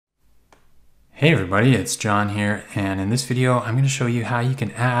Hey everybody, it's John here, and in this video I'm going to show you how you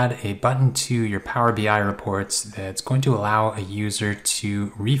can add a button to your Power BI reports that's going to allow a user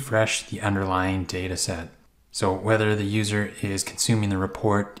to refresh the underlying data set. So whether the user is consuming the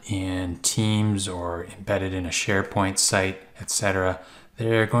report in Teams or embedded in a SharePoint site, etc.,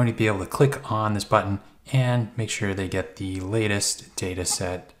 they're going to be able to click on this button and make sure they get the latest data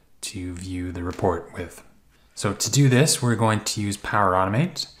set to view the report with. So to do this, we're going to use Power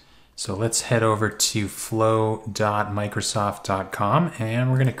Automate. So let's head over to flow.microsoft.com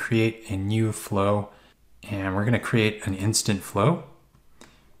and we're going to create a new flow, and we're going to create an instant flow,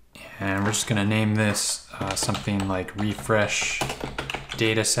 and we're just going to name this something like refresh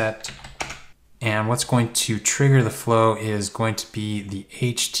dataset. And what's going to trigger the flow is going to be the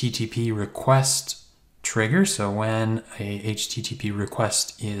HTTP request trigger. So when a HTTP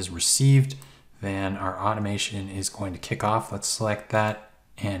request is received, then our automation is going to kick off. Let's select that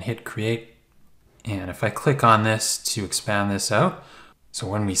and hit create. And if I click on this to expand this out, so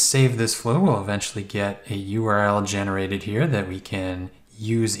when we save this flow, we'll eventually get a URL generated here that we can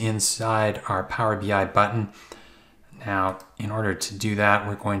use inside our Power BI button. Now, in order to do that,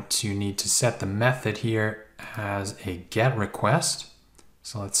 we're going to need to set the method here as a GET request.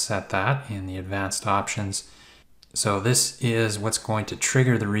 So let's set that in the advanced options. So this is what's going to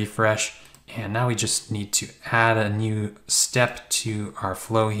trigger the refresh. And now we just need to add a new step to our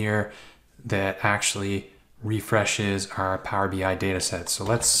flow here that actually refreshes our Power BI dataset. So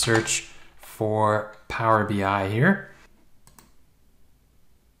let's search for Power BI here.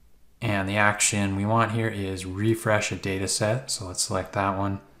 And the action we want here is refresh a dataset. So let's select that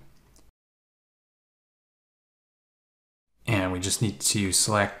one. And we just need to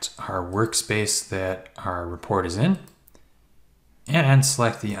select our workspace that our report is in, and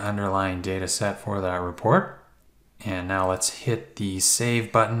select the underlying data set for that report. And now let's hit the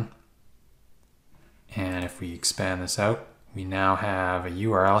save button. And if we expand this out, we now have a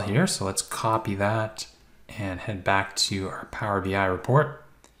URL here. So let's copy that and head back to our Power BI report.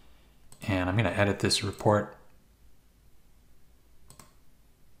 And I'm going to edit this report.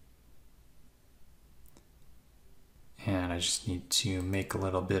 And I just need to make a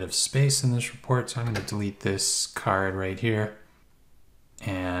little bit of space in this report. So I'm going to delete this card right here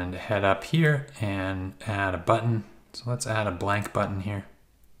and head up here and add a button. So let's add a blank button here.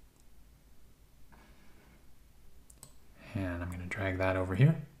 And I'm going to drag that over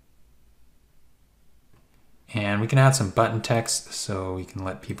here. And we can add some button text so we can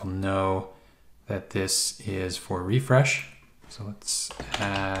let people know that this is for refresh. So let's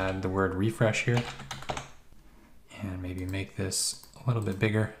add the word refresh here and maybe make this a little bit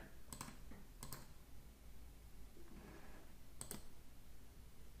bigger.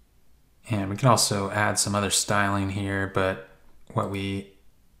 And we can also add some other styling here, but what we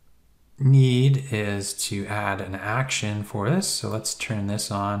need is to add an action for this. So let's turn this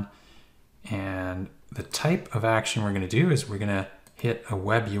on. And the type of action we're going to do is we're going to hit a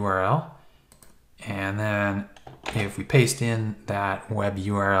web URL. And then if we paste in that web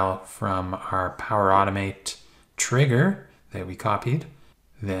URL from our Power Automate trigger that we copied,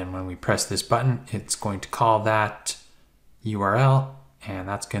 then when we press this button, it's going to call that URL, and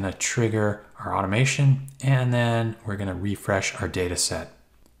that's going to trigger our automation, and then we're going to refresh our data set.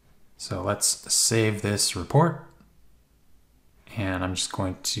 So let's save this report, and I'm just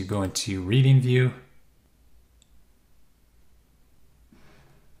going to go into reading view,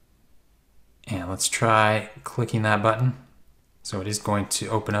 and let's try clicking that button. So it is going to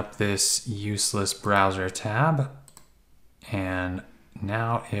open up this useless browser tab. And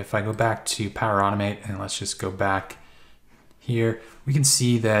now if I go back to Power Automate, and let's just go back here, we can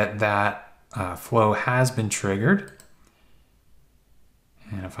see that that flow has been triggered.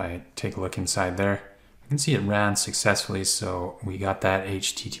 And if I take a look inside there, you can see it ran successfully. So we got that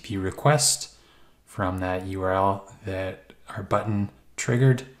HTTP request from that URL that our button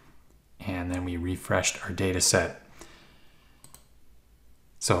triggered, and then we refreshed our data set.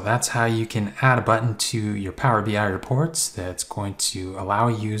 So that's how you can add a button to your Power BI reports that's going to allow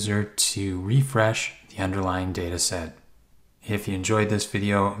a user to refresh the underlying data set. If you enjoyed this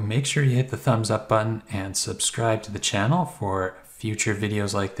video, make sure you hit the thumbs up button and subscribe to the channel for future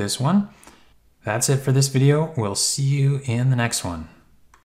videos like this one. That's it for this video. We'll see you in the next one.